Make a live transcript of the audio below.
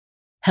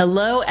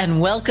Hello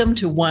and welcome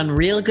to One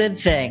Real Good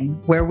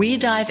Thing, where we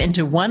dive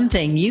into one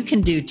thing you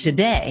can do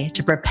today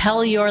to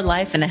propel your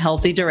life in a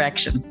healthy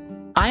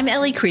direction. I'm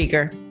Ellie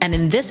Krieger, and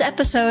in this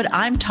episode,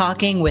 I'm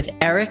talking with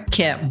Eric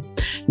Kim,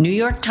 New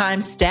York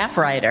Times staff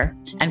writer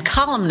and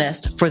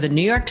columnist for the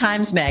New York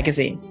Times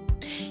Magazine.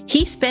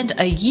 He spent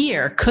a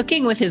year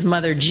cooking with his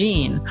mother,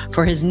 Jean,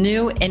 for his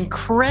new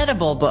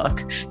incredible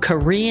book,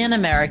 Korean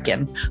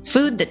American: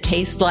 Food That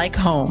Tastes Like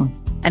Home.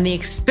 And the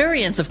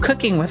experience of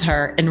cooking with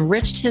her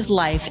enriched his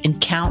life in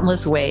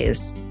countless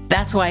ways.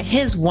 That's why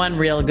his one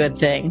real good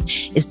thing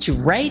is to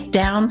write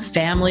down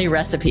family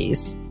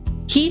recipes.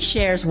 He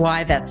shares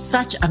why that's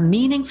such a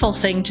meaningful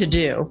thing to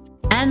do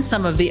and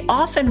some of the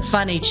often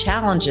funny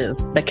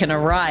challenges that can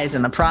arise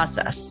in the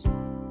process.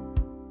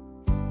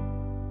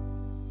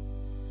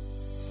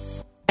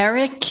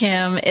 Eric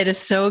Kim, it is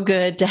so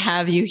good to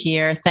have you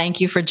here.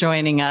 Thank you for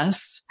joining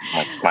us.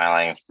 I'm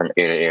smiling from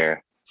ear to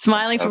ear.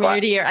 Smiling from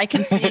ear to ear. I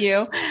can see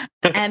you.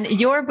 And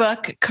your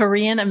book,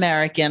 Korean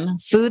American: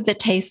 Food That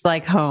Tastes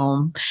Like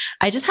Home.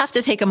 I just have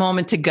to take a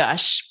moment to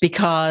gush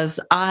because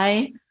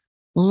I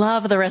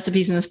love the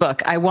recipes in this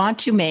book. I want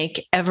to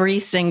make every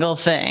single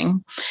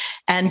thing.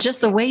 And just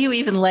the way you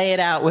even lay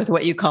it out with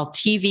what you call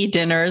TV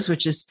dinners,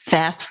 which is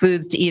fast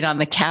foods to eat on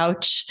the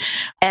couch.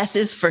 S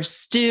is for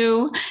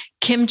stew.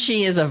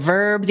 Kimchi is a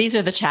verb. These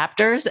are the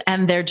chapters,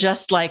 and they're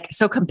just like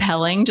so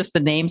compelling, just the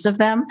names of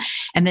them.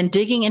 And then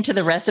digging into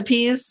the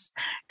recipes,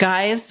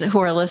 guys who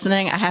are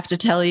listening, I have to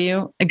tell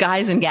you,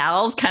 guys and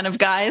gals kind of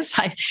guys.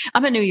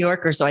 I'm a New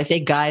Yorker, so I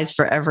say guys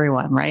for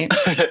everyone, right?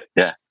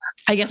 Yeah.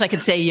 I guess I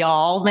could say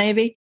y'all,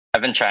 maybe.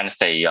 I've been trying to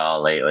say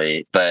y'all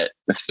lately, but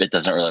it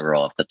doesn't really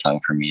roll off the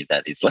tongue for me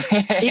that easily.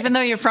 Even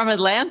though you're from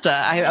Atlanta,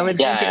 I would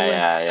think it would.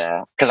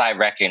 Yeah. Because I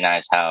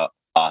recognize how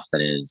off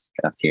it is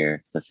up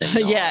here to say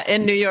y'all. Yeah,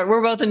 in New York.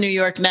 We're both in New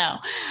York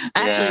now.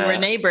 Actually, we're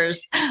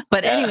neighbors.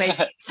 But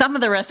anyways, some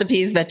of the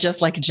recipes that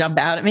just like jump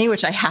out at me,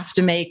 which I have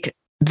to make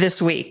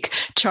this week: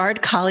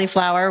 charred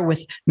cauliflower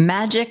with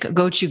magic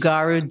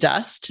gochugaru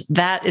dust.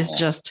 That is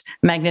just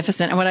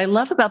magnificent. And what I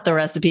love about the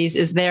recipes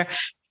is they're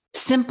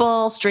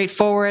simple,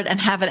 straightforward,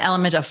 and have an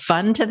element of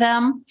fun to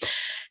them.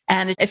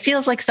 And it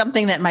feels like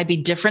something that might be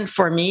different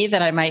for me,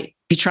 that I might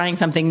be trying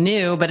something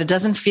new, but it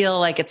doesn't feel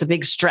like it's a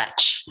big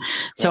stretch.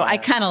 So I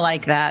kind of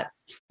like that.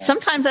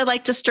 Sometimes I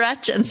like to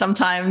stretch, and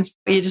sometimes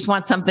you just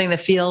want something that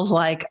feels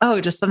like,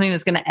 just something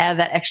that's going to add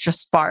that extra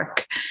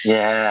spark.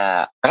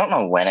 Yeah. I don't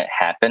know when it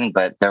happened,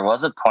 but there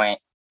was a point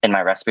in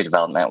my recipe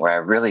development where I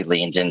really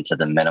leaned into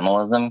the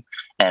minimalism.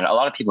 And a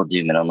lot of people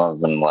do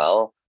minimalism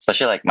well,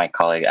 especially like my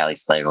colleague, Ali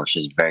Slagle.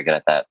 She's very good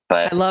at that.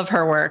 But I love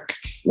her work.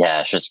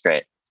 Yeah, she's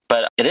great.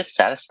 But it is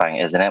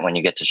satisfying, isn't it, when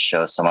you get to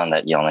show someone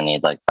that you only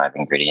need like 5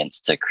 ingredients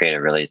to create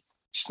a really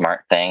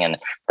smart thing. And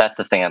that's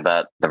the thing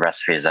about the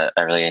recipes that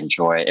I really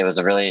enjoy. It was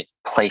a really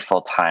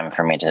playful time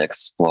for me to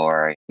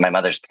explore my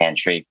mother's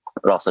pantry,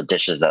 but also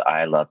dishes that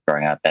I loved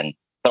growing up,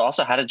 but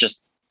also how to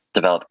just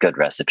develop good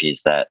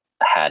recipes that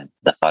had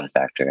the fun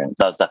factor. And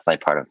that was definitely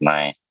part of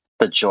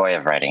the joy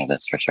of writing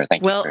this, for sure.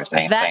 Thank you for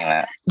saying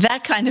that.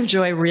 That kind of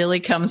joy really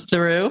comes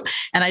through.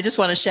 And I just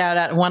want to shout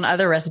out one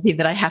other recipe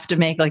that I have to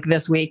make like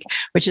this week,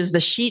 which is the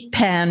sheet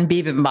pan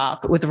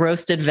bibimbap with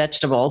roasted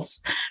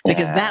vegetables,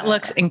 because that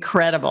looks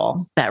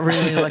incredible. That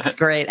really looks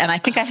great. And I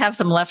think I have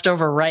some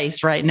leftover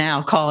rice right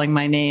now calling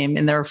my name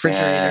in the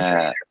refrigerator.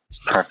 Yeah, it's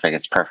perfect.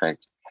 It's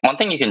perfect. One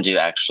thing you can do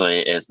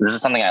actually is, this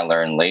is something I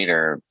learned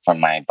later from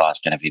my boss,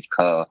 Genevieve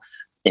Ko,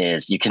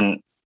 is you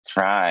can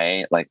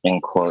fry, like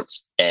in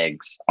quotes,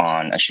 eggs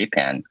on a sheet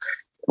pan.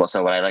 Well,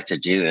 so what I like to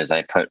do is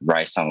I put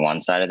rice on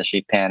one side of the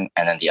sheet pan,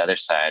 and then the other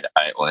side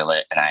I oil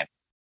it, and I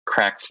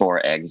crack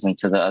 4 eggs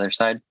into the other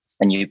side,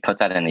 and you put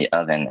that in the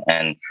oven,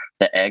 and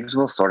the eggs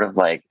will sort of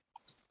like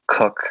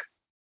cook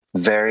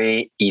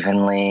very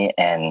evenly,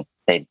 and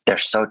they're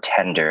so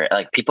tender.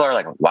 Like, people are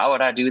like, why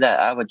would I do that?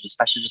 I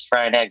should just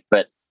fry an egg.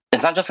 But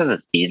it's not just because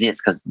it's easy,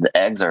 it's because the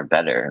eggs are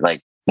better.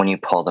 Like, when you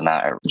pull them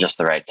out at just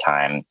the right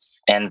time,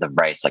 and the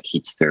rice like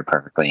heats through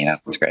perfectly,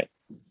 it's great.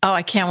 Oh,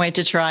 I can't wait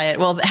to try it.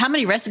 Well, how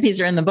many recipes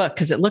are in the book?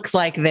 Because it looks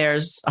like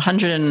there's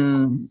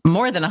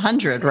more than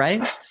 100,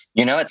 right?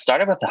 It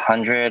started with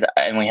 100,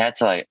 and we had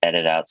to like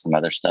edit out some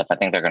other stuff. I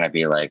think they're going to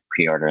be like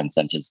pre-order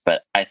incentives,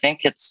 but I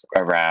think it's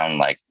around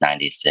like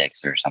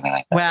 96 or something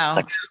like that.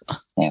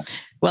 Wow.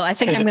 Well, I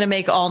think I'm going to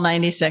make all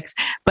 96,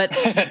 but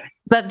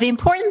the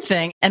important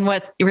thing, and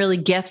what really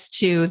gets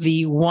to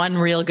the one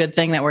real good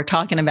thing that we're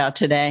talking about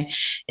today,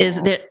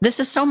 is that this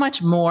is so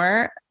much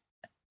more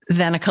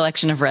than a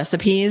collection of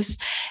recipes.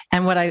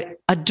 And what I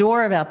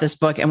adore about this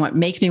book, and what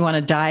makes me want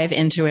to dive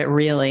into it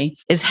really,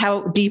 is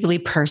how deeply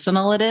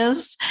personal it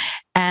is.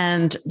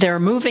 And there are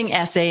moving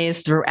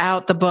essays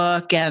throughout the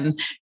book, and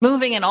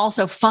moving and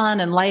also fun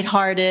and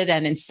lighthearted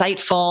and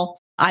insightful.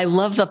 I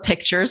love the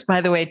pictures, by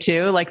the way,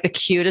 too, like the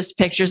cutest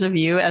pictures of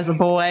you as a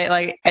boy.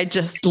 Like, I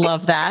just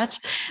love that.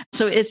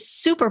 So it's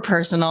super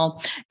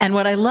personal. And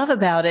what I love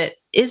about it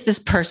is this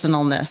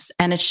personalness.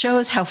 And it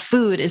shows how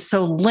food is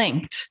so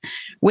linked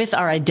with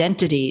our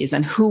identities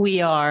and who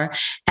we are.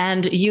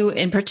 And you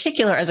in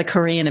particular, as a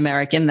Korean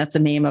American, that's the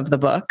name of the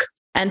book.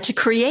 And to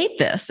create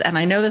this, and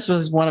I know this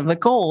was one of the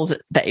goals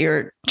that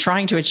you're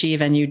trying to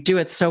achieve, and you do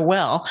it so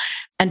well.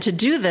 And to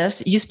do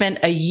this, you spent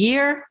a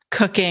year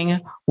cooking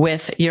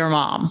with your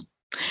mom.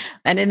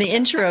 And in the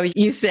intro,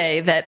 you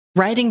say that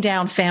writing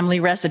down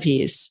family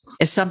recipes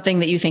is something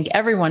that you think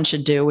everyone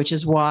should do, which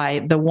is why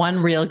the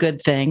one real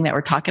good thing that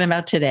we're talking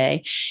about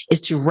today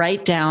is to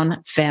write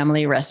down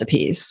family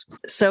recipes.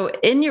 So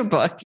in your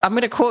book, I'm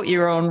going to quote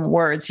your own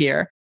words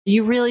here.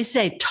 You really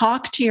say,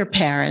 talk to your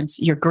parents,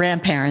 your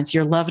grandparents,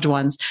 your loved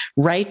ones,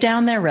 write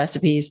down their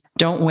recipes.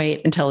 Don't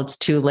wait until it's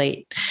too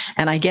late.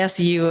 And I guess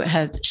you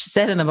had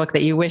said in the book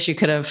that you wish you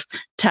could have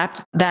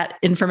tapped that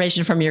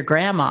information from your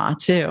grandma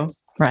too,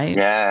 right?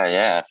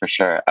 Yeah, for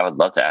sure. I would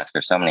love to ask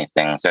her so many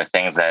things. There are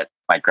things that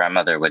my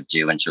grandmother would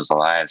do when she was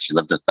alive. She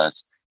lived with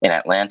us in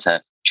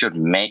Atlanta. She would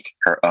make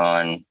her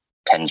own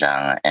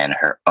doenjang and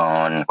her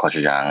own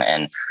gochujang.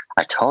 And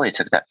I totally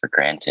took that for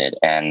granted.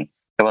 And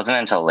it wasn't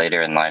until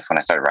later in life when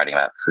I started writing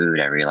about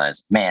food, I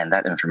realized, man,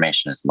 that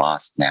information is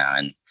lost now.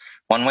 And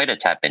one way to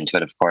tap into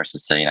it, of course,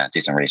 is to, do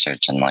some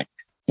research and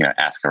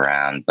ask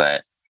around.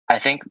 But I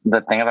think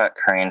the thing about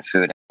Korean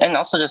food and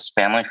also just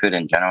family food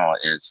in general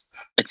is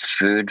it's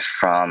food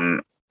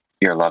from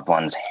your loved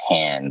one's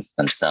hands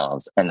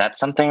themselves. And that's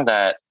something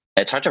that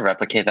it's hard to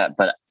replicate that.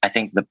 But I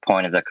think the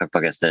point of the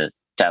cookbook is to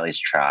at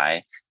least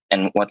try.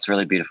 And what's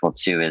really beautiful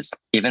too is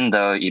even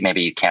though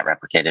maybe you can't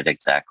replicate it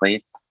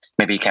exactly,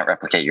 maybe you can't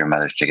replicate your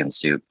mother's chicken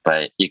soup,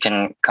 but you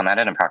can come at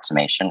an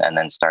approximation and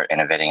then start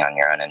innovating on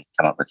your own and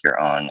come up with your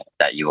own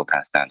that you will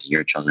pass down to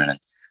your children. And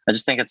I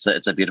just think it's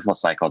a beautiful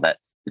cycle that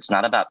it's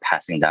not about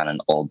passing down an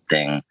old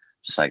thing,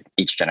 just like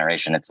each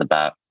generation. It's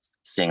about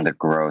seeing the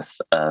growth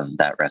of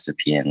that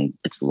recipe and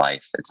its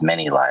life, its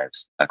many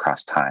lives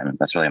across time.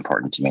 That's really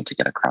important to me to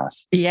get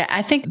across. Yeah,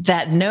 I think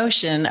that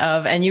notion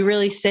of, and you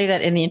really say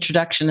that in the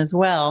introduction as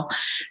well,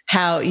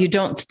 how you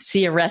don't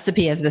see a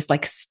recipe as this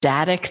like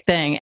static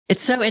thing.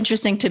 It's so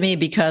interesting to me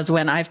because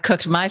when I've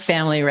cooked my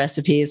family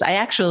recipes,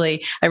 I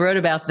wrote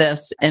about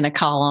this in a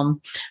column,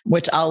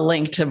 which I'll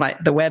link to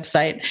the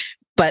website.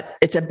 But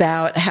it's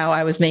about how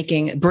I was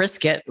making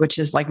brisket, which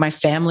is like my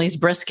family's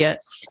brisket,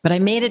 but I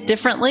made it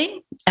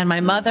differently. And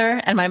my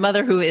mother,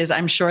 who is,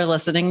 I'm sure,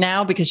 listening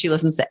now because she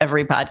listens to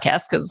every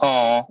podcast because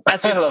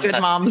that's what good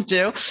moms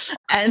do.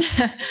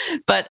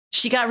 But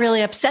she got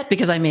really upset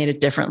because I made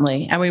it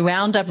differently. And we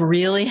wound up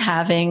really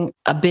having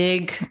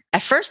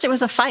at first it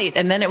was a fight.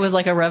 And then it was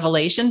like a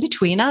revelation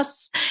between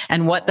us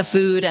and what the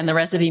food and the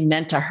recipe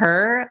meant to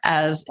her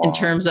in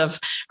terms of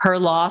her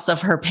loss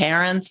of her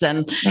parents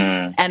and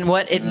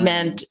what it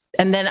meant.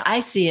 And then I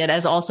see it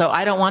as also,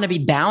 I don't want to be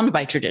bound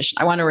by tradition.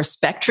 I want to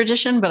respect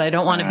tradition, but I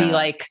don't want to be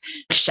like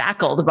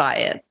shackled by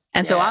it.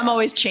 And so I'm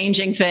always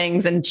changing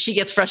things and she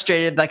gets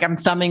frustrated, like I'm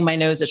thumbing my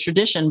nose at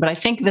tradition. But I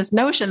think this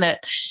notion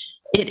that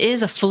it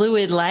is a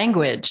fluid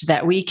language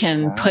that we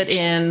can put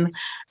in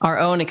our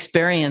own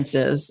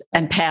experiences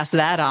and pass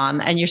that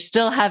on. And you're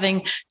still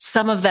having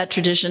some of that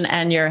tradition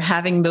and you're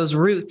having those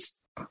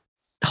roots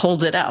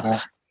hold it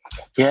up.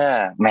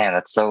 Yeah, man,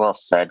 that's so well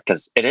said.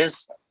 Because it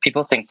is,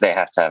 people think they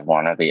have to have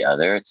one or the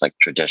other. It's like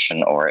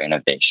tradition or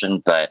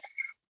innovation. But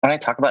when I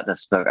talk about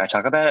this book, I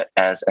talk about it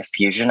as a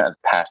fusion of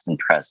past and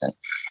present.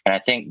 And I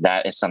think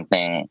that is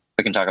something,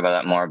 we can talk about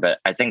that more, but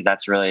I think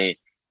that's really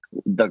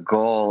the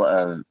goal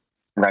of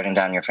writing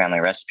down your family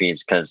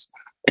recipes, because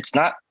it's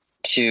not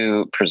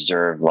to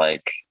preserve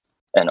like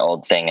an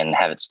old thing and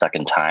have it stuck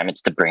in time.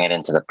 It's to bring it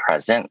into the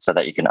present so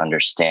that you can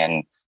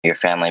understand your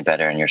family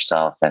better and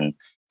yourself. And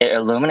it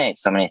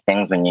illuminates so many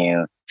things when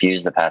you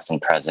fuse the past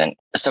and present.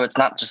 So it's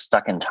not just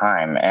stuck in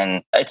time.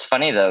 And it's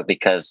funny though,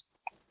 because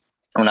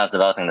when I was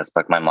developing this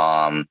book, my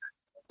mom,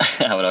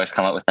 I would always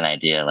come up with an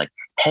idea like,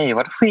 hey,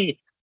 what if we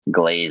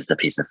glazed a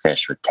piece of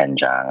fish with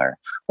doenjang? Or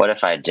what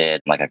if I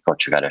did like a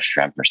gochujang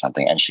shrimp or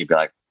something? And she'd be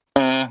like,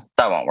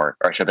 that won't work.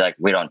 Or she'll be like,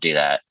 we don't do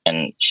that.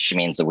 And she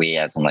means that we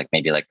as in like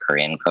maybe like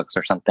Korean cooks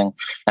or something.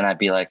 And I'd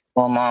be like,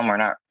 well, Mom, we're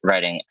not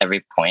writing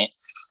every point.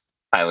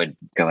 I would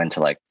go into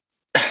like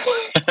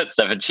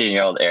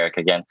 17-year-old Eric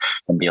again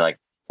and be like,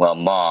 well,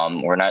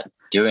 Mom, we're not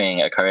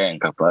doing a Korean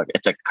cookbook.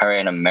 It's a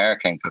Korean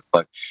American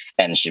cookbook.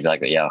 And she'd be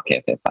like, yeah,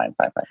 okay, fine.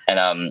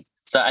 And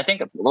so I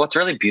think what's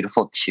really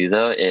beautiful too,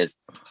 though, is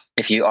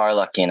if you are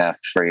lucky enough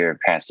for your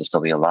parents to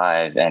still be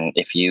alive, and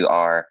if you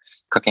are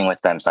cooking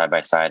with them side by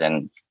side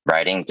and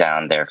writing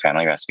down their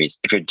family recipes,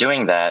 if you're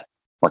doing that,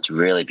 what's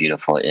really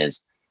beautiful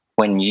is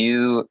when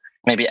you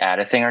maybe add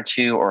a thing or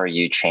two, or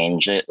you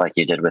change it like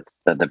you did with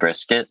the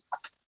brisket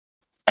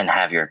and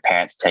have your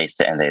parents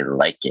taste it and they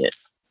like it,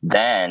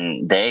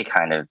 then they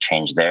kind of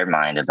change their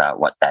mind about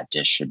what that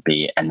dish should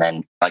be. And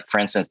then, like, for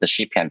instance, the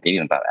sheet pan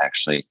bibimbap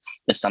actually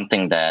is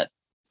something that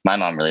my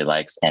mom really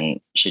likes. And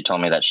she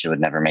told me that she would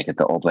never make it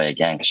the old way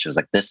again, because she was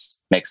like, this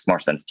makes more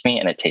sense to me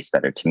and it tastes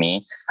better to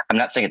me. I'm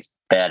not saying it's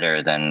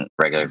better than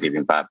regular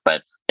bibimbap,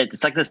 but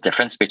it's like this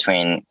difference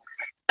between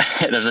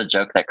there's a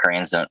joke that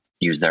Koreans don't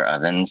use their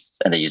ovens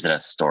and they use it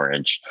as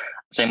storage.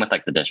 Same with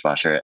like the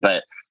dishwasher.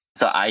 But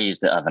So I use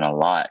the oven a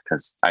lot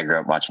because I grew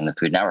up watching the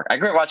Food Network. I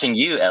grew up watching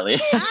you, Ellie.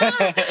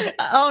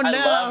 Oh, I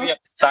love no. you.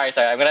 Sorry.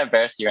 I'm going to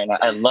embarrass you right now.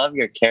 I love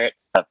your carrot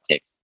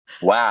cupcakes.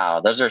 Wow.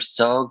 Those are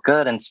so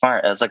good and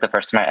smart. It was like the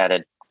first time I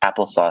added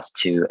applesauce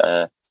to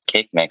a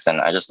cake mix,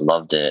 and I just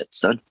loved it.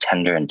 So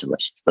tender and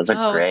delicious. Those are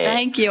Oh, great.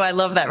 thank you. I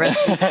love that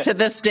recipe. To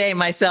this day,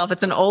 myself,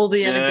 it's an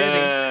oldie and a goodie.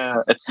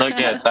 Yeah, it's so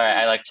good. Sorry,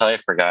 I totally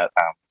forgot.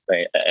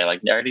 I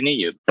already knew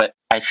you, but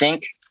I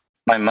think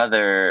my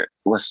mother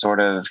was sort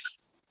of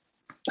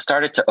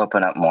started to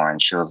open up more,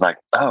 and she was like,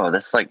 "Oh,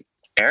 this is like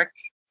Eric,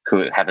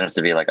 who happens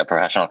to be like a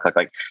professional cook.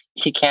 Like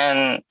he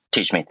can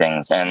teach me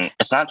things, and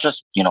it's not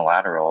just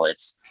unilateral.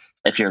 It's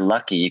if you're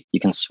lucky, you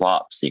can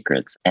swap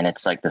secrets, and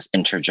it's like this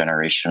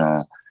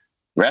intergenerational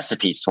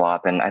recipe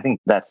swap, and I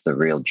think that's the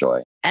real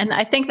joy." And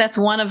I think that's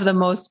one of the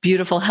most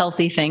beautiful,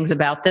 healthy things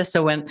about this.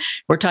 So when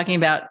we're talking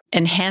about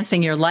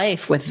enhancing your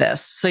life with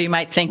this, so you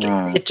might think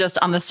it just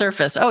on the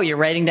surface, oh, you're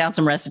writing down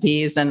some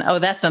recipes and, oh,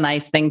 that's a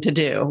nice thing to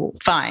do.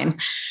 Fine.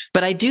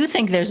 But I do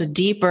think there's a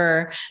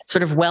deeper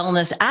sort of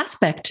wellness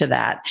aspect to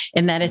that,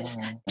 in that it's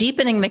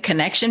deepening the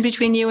connection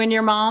between you and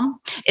your mom.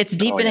 It's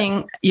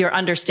deepening your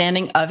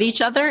understanding of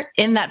each other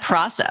in that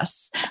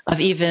process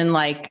of even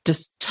like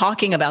just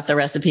talking about the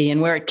recipe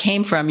and where it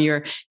came from.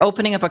 You're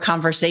opening up a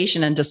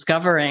conversation and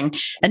discovering,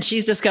 and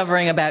she's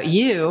discovering about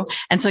you.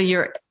 And so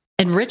you're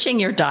enriching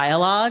your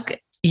dialogue,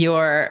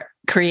 you're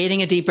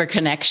creating a deeper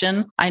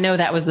connection. I know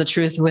that was the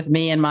truth with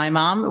me and my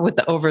mom with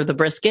the over the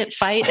brisket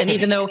fight. And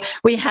even though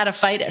we had a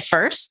fight at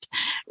first,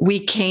 we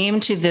came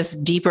to this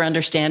deeper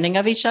understanding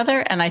of each other.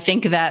 And I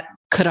think that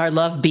could our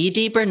love be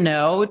deeper?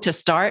 No, to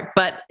start,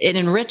 but it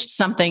enriched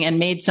something and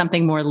made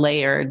something more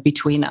layered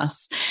between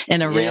us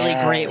in a really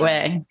great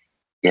way.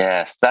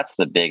 Yes, that's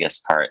the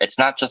biggest part. It's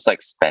not just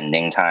like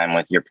spending time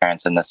with your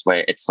parents in this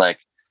way. It's like,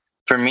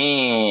 for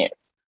me,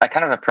 I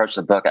kind of approached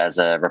the book as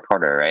a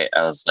reporter, right?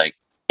 I was like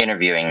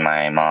interviewing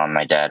my mom,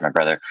 my dad, my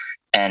brother,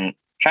 and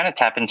trying to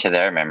tap into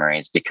their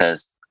memories,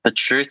 because the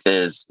truth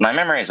is my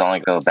memories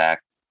only go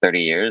back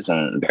 30 years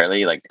and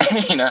barely, like,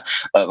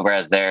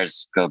 whereas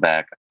theirs go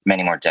back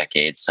many more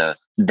decades. So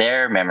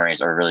their memories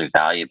are really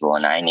valuable,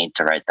 and I need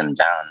to write them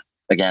down.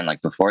 Again,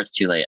 like before it's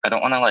too late. I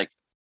don't want to like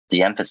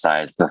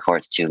de-emphasize before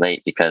it's too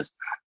late, because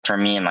for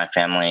me and my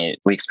family,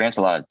 we experienced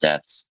a lot of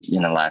deaths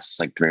in the last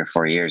like 3 or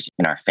 4 years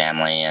in our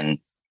family. And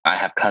I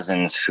have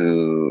cousins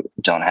who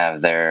don't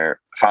have their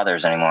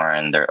fathers anymore,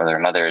 and their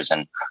mothers,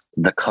 and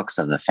the cooks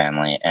of the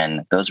family.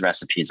 And those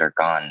recipes are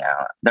gone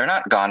now. They're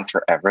not gone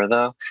forever,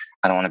 though.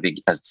 I don't want to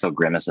be so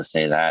grim as to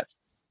say that.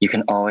 You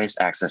can always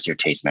access your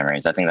taste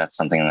memories. I think that's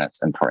something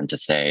that's important to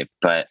say.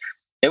 But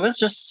it was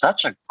just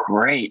such a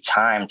great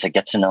time to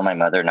get to know my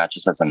mother, not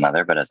just as a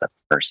mother, but as a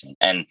person.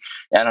 And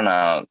I don't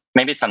know,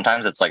 maybe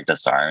sometimes it's like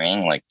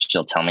disarming. Like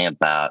she'll tell me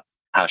about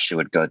how she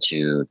would go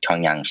to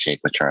Pyongyang-sik,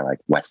 which are like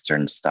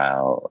Western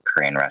style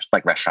Korean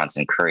restaurants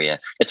in Korea.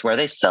 It's where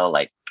they sell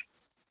like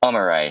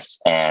omurice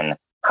and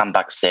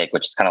hanbok steak,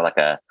 which is kind of like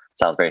a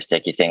Salisbury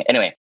steaky thing.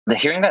 Anyway,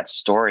 hearing that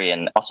story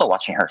and also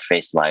watching her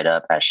face light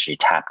up as she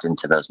tapped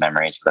into those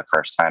memories for the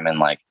first time in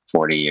like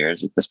 40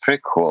 years, it's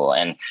pretty cool.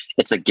 And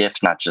it's a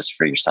gift, not just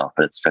for yourself,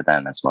 but it's for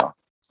them as well.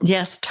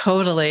 Yes,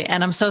 totally.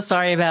 And I'm so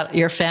sorry about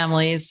your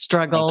family's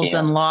struggles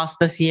and loss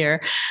this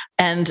year.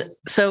 And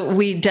so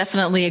we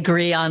definitely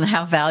agree on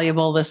how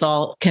valuable this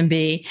all can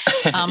be.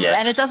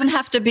 And it doesn't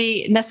have to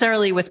be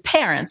necessarily with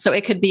parents. So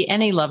it could be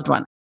any loved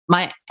one.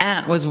 My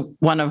aunt was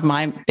one of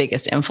my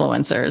biggest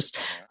influencers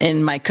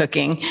in my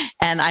cooking.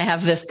 And I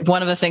have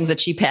one of the things that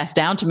she passed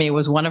down to me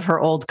was one of her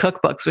old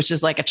cookbooks, which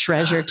is like a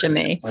treasure to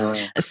me.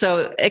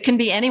 So it can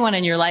be anyone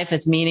in your life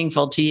that's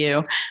meaningful to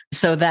you.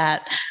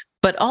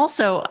 But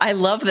also I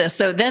love this.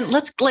 So then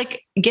let's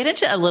like get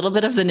into a little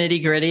bit of the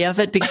nitty gritty of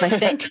it, because I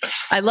think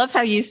I love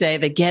how you say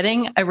that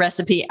getting a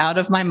recipe out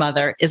of my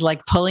mother is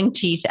like pulling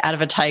teeth out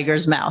of a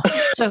tiger's mouth.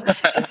 So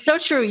it's so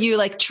true. You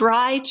like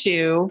try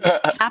to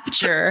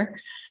capture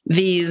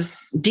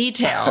these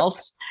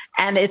details,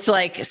 and it's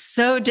like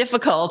so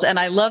difficult. And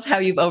I love how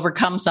you've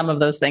overcome some of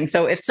those things.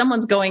 So if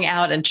someone's going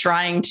out and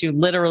trying to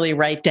literally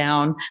write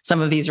down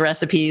some of these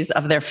recipes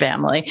of their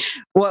family,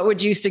 what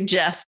would you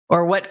suggest,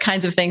 or what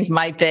kinds of things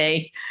might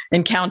they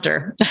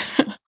encounter?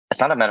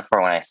 It's not a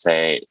metaphor when I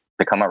say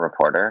become a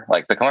reporter.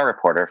 Like become a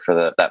reporter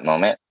for that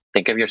moment.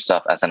 Think of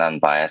yourself as an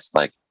unbiased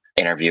like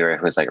interviewer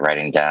who's like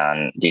writing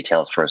down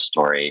details for a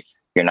story.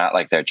 You're not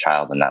like their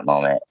child in that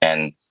moment.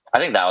 And I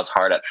think that was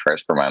hard at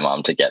first for my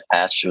mom to get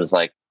past. She was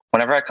like,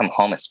 whenever I come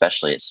home,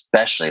 especially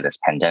this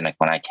pandemic,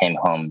 when I came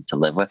home to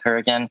live with her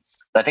again,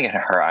 I think in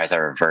her eyes, I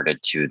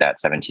reverted to that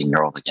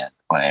 17-year-old again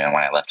when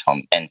I left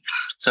home. And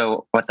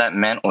so what that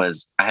meant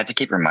was I had to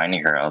keep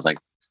reminding her. I was like,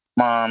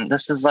 Mom,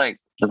 this isn't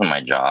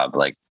my job.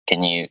 Like,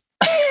 can you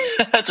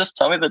just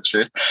tell me the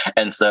truth?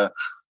 And so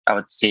I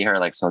would see her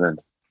like sort of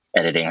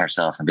editing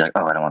herself and be like,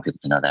 oh, I don't want people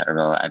to know that.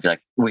 Or I'd be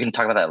like, we can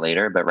talk about that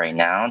later. But right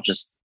now,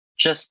 just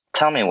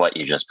tell me what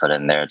you just put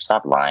in there.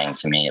 Stop lying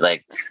to me.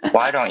 Like,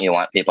 why don't you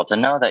want people to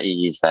know that you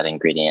use that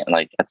ingredient?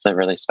 Like, it's a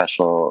really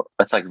special,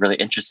 it's like really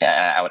interesting.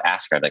 I would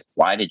ask her, like,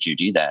 why did you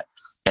do that?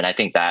 And I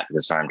think that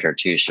disarmed her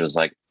too. She was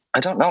like, I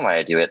don't know why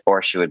I do it.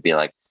 Or she would be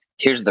like,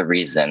 here's the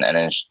reason. And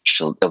then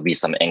it'll be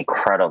some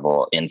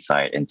incredible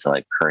insight into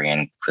like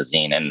Korean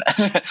cuisine and,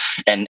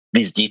 and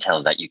these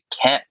details that you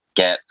can't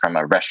get from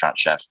a restaurant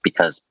chef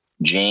because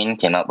Jane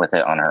came up with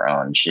it on her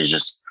own. She's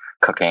just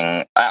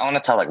cooking. I want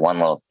to tell like one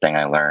little thing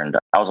I learned.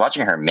 I was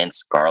watching her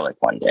mince garlic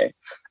one day,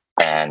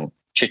 and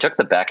she took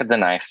the back of the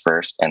knife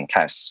first and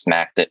kind of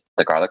smacked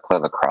the garlic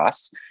clove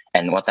across.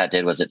 And what that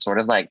did was it sort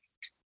of like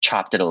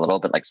chopped it a little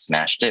bit, like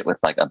smashed it with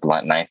like a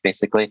blunt knife,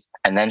 basically.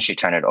 And then she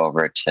turned it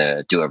over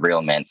to do a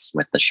real mince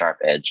with the sharp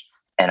edge.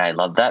 And I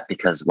love that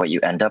because what you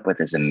end up with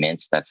is a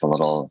mince that's a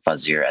little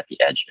fuzzier at the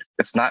edges.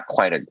 It's not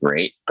quite a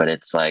grate, but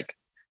it's like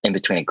in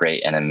between a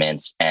grate and a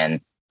mince.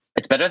 And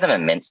it's better than a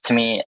mince to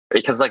me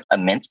because like a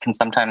mince can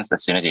sometimes,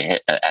 as soon as you add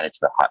it to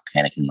the hot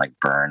pan, it can like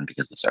burn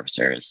because the surface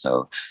area is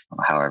so,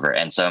 however.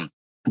 And so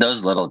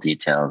those little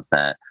details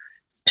that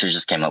she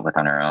just came up with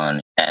on her own.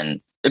 And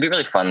it'd be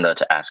really fun though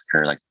to ask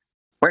her like,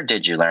 where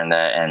did you learn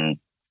that? And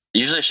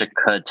usually she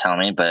could tell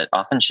me, but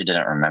often she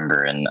didn't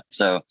remember. And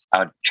so I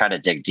would try to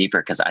dig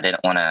deeper because I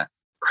didn't want to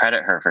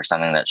credit her for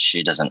something that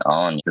she doesn't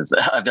own. Because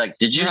I'd be like,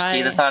 did you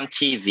see this on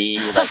TV?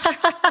 Like,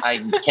 I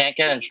can't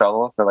get in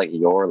trouble for like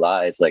your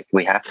lies. Like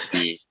we have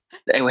to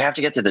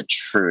get to the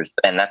truth.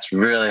 And that's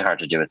really hard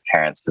to do with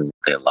parents because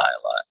they lie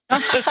a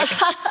lot.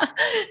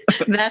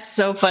 That's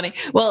so funny.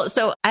 Well,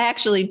 so I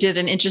actually did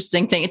an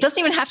interesting thing. It doesn't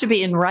even have to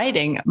be in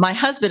writing. My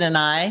husband and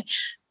I,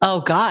 oh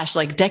gosh,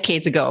 like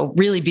decades ago,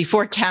 really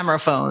before camera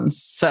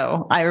phones.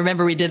 So I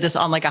remember we did this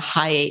on like a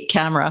Hi8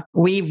 camera.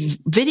 We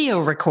video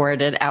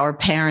recorded our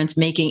parents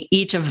making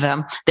each of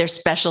them their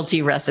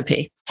specialty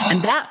recipe.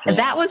 And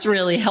that was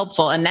really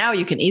helpful. And now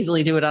you can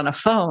easily do it on a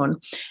phone.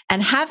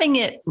 And having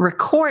it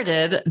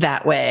recorded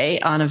that way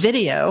on a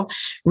video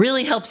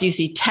really helps you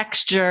see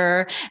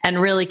texture and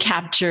really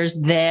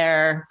captures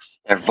their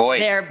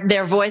voice,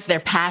 their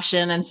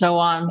passion, and so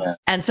on. Yeah.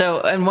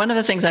 And one of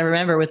the things I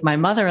remember with my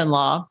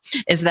mother-in-law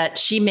is that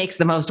she makes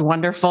the most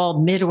wonderful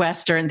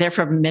Midwestern, they're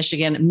from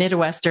Michigan,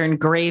 Midwestern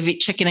gravy,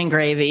 chicken and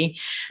gravy,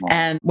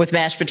 and with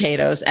mashed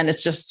potatoes. And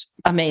it's just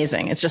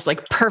amazing. It's just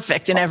like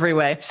perfect in every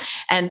way.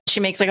 And she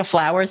makes like a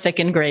flour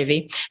thickened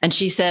gravy. And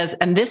she says,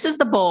 and this is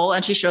the bowl.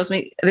 And she shows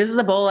me, this is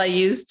the bowl I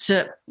used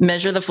to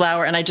measure the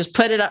flour. And I just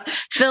put it up,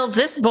 fill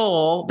this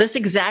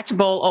exact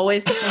bowl,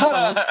 always the same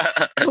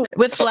bowl,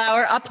 with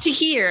flour up to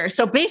here.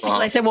 So basically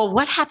I said, well,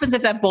 what happens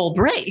if that bowl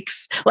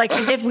breaks? Like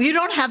if you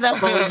don't have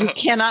that bowl, you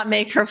cannot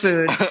make her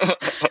food.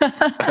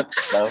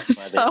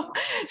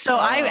 So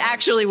I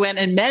actually went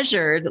and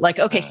measured like,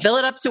 okay, fill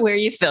it up to where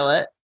you fill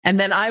it. And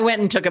then I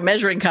went and took a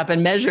measuring cup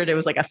and measured. It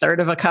was like a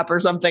third of a cup or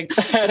something.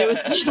 But it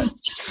was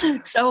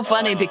just so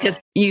funny because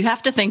you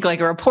have to think like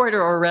a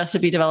reporter or a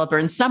recipe developer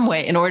in some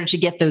way in order to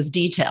get those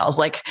details.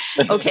 Like,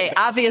 okay,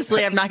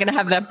 obviously I'm not going to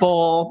have that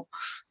bowl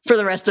for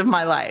the rest of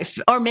my life.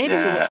 Or maybe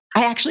I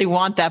actually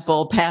want that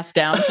bowl passed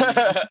down to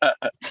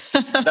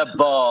me. The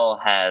bowl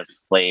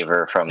has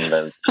flavor from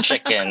the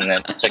chicken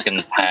and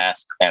chicken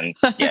past. And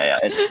yeah,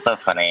 it's so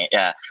funny.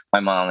 Yeah, my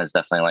mom is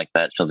definitely like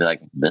that. She'll be like,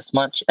 this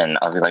much? And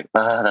I'll be like,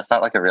 that's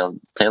not like a real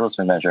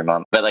tablespoon measure,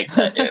 Mom. But like,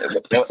 there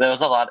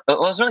was a lot. What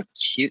was really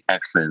cute,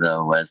 actually,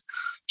 though, was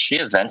she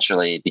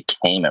eventually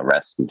became a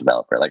recipe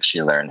developer. Like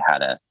she learned how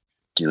to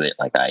do it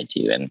like I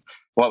do. And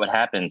what would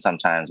happen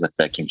sometimes with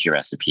the kimchi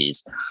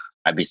recipes,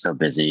 I'd be so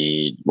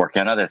busy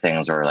working on other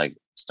things or like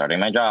starting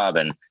my job,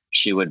 and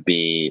she would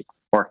be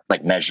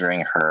like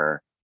measuring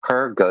her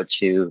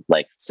go-to,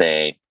 like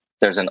say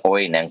there's an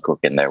oi naengkook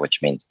in there,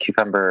 which means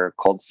cucumber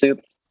cold soup.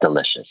 It's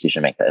delicious. You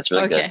should make that. It's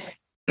really good.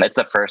 It's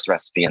the first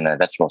recipe in the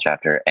vegetable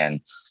chapter, and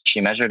she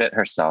measured it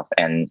herself,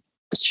 and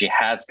she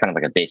has kind of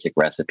like a basic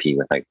recipe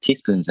with like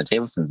teaspoons and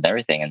tablespoons and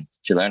everything, and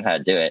she learned how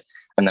to do it.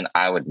 And then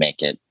I would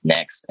make it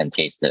next and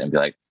taste it and be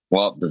like,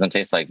 well, it doesn't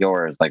taste like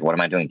yours. Like, what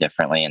am I doing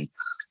differently? And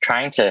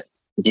trying to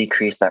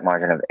decrease that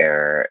margin of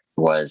error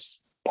was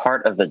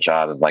part of the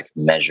job of like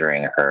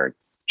measuring her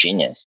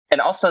genius.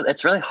 And also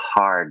it's really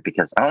hard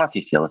because I don't know if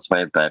you feel this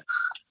way, but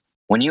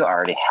when you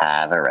already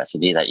have a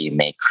recipe that you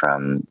make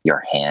from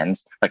your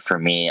hands, like for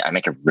me, I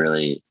make a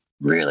really,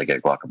 really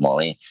good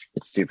guacamole.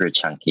 It's super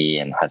chunky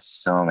and has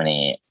so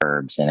many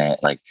herbs in it.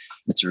 Like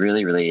it's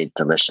really, really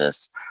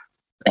delicious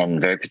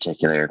and very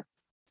particular.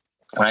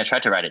 When I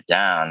tried to write it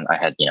down, I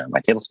had,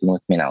 my tablespoon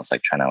with me, and I was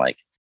like trying to like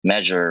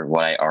measure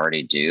what I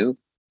already do.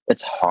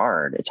 It's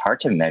hard. It's hard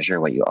to measure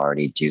what you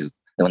already do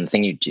when the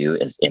thing you do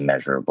is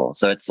immeasurable.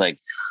 So it's like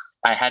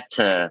I had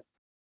to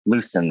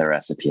loosen the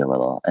recipe a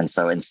little. And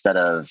so instead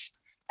of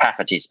half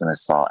a teaspoon of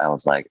salt,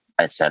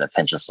 I said a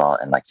pinch of salt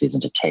and like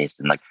season to taste.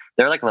 And like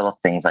there are like little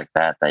things like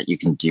that you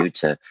can do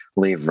to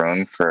leave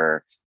room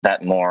for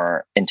that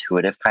more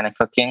intuitive kind of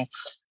cooking.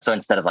 So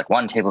instead of like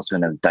 1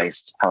 tablespoon of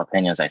diced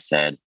jalapenos, I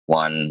said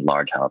 1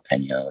 large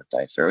jalapeno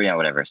dice or,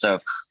 whatever. So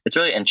it's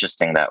really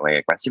interesting that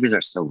way. Recipes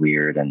are so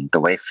weird, and the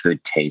way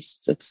food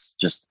tastes, it's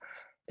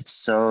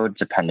so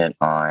dependent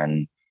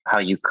on how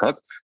you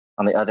cook.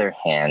 On the other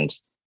hand,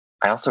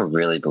 I also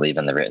really believe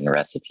in the written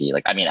recipe.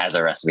 Like, I mean, as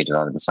a recipe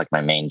developer, it's like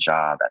my main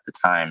job at the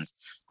Times.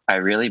 I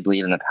really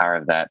believe in the power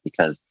of that,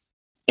 because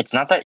it's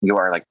not that you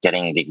are like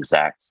getting the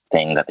exact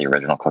thing that the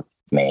original cook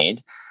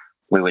made.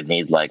 We would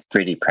need like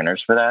 3D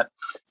printers for that.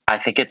 I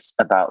think it's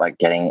about like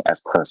getting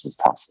as close as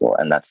possible.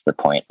 And that's the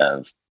point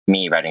of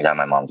me writing down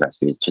my mom's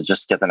recipes, to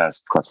just get them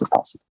as close as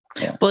possible.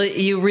 Yeah. Well,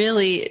 you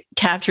really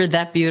captured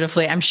that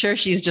beautifully. I'm sure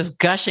she's just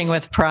gushing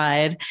with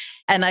pride.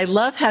 And I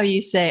love how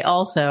you say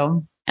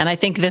also, and I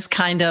think this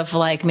kind of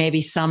like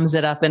maybe sums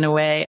it up in a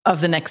way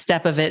of the next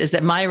step of it, is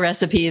that my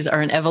recipes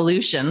are an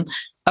evolution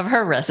of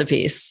her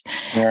recipes.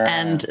 Yeah.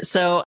 And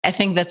so I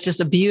think that's just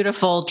a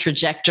beautiful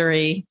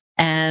trajectory.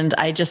 And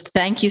I just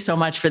thank you so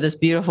much for this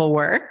beautiful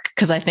work,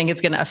 because I think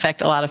it's going to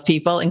affect a lot of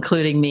people,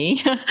 including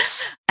me.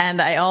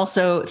 And I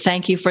also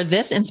thank you for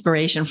this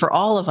inspiration for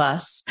all of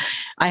us.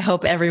 I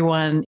hope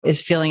everyone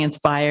is feeling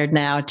inspired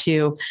now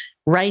to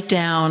write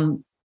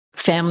down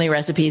family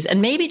recipes,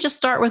 and maybe just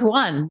start with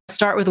one.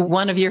 Start with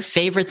one of your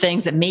favorite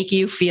things that make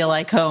you feel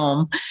like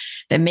home,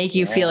 that make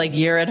you feel like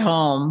you're at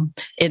home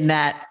in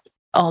that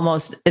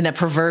almost in a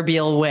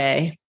proverbial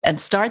way,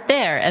 and start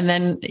there. And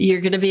then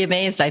you're going to be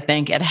amazed, I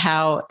think, at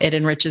how it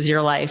enriches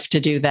your life to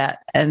do that.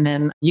 And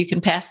then you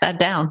can pass that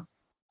down.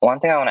 One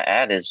thing I want to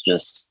add is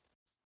just,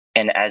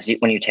 and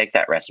when you take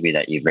that recipe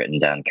that you've written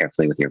down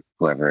carefully with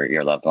whoever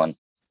your loved one,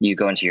 you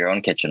go into your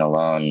own kitchen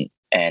alone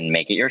and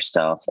make it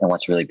yourself. And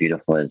what's really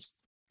beautiful is,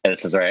 and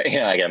this is where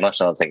I get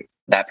emotional. It's like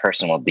that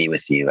person will be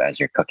with you as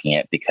you're cooking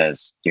it,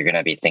 because you're going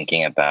to be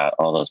thinking about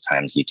all those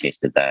times you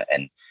tasted that,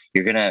 and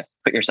you're going to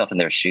put yourself in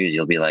their shoes.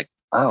 You'll be like,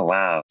 oh,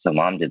 wow. So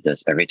mom did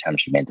this every time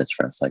she made this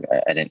for us. Like,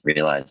 I didn't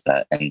realize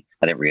that. And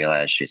I didn't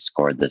realize she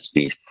scored this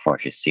beef before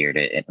she seared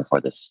it and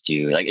before the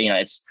stew. Like,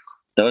 it's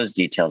those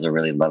details are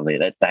really lovely.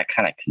 That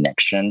kind of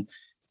connection,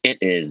 it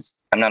is.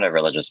 I'm not a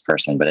religious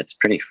person, but it's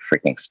pretty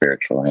freaking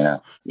spiritual.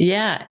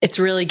 Yeah. It's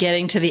really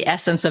getting to the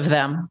essence of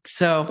them.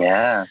 So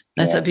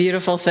that's a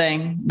beautiful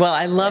thing. Well,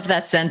 I love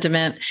that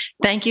sentiment.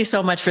 Thank you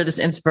so much for this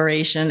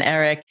inspiration,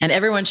 Eric. And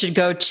everyone should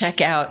go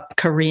check out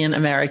Korean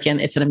American.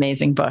 It's an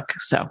amazing book.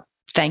 So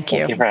thank you.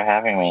 Thank you for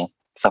having me.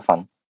 So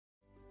fun.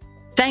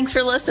 Thanks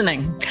for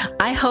listening.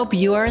 I hope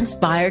you are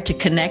inspired to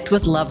connect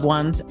with loved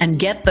ones and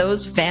get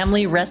those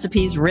family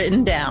recipes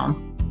written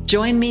down.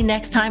 Join me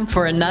next time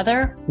for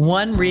another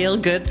One Real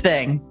Good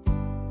Thing.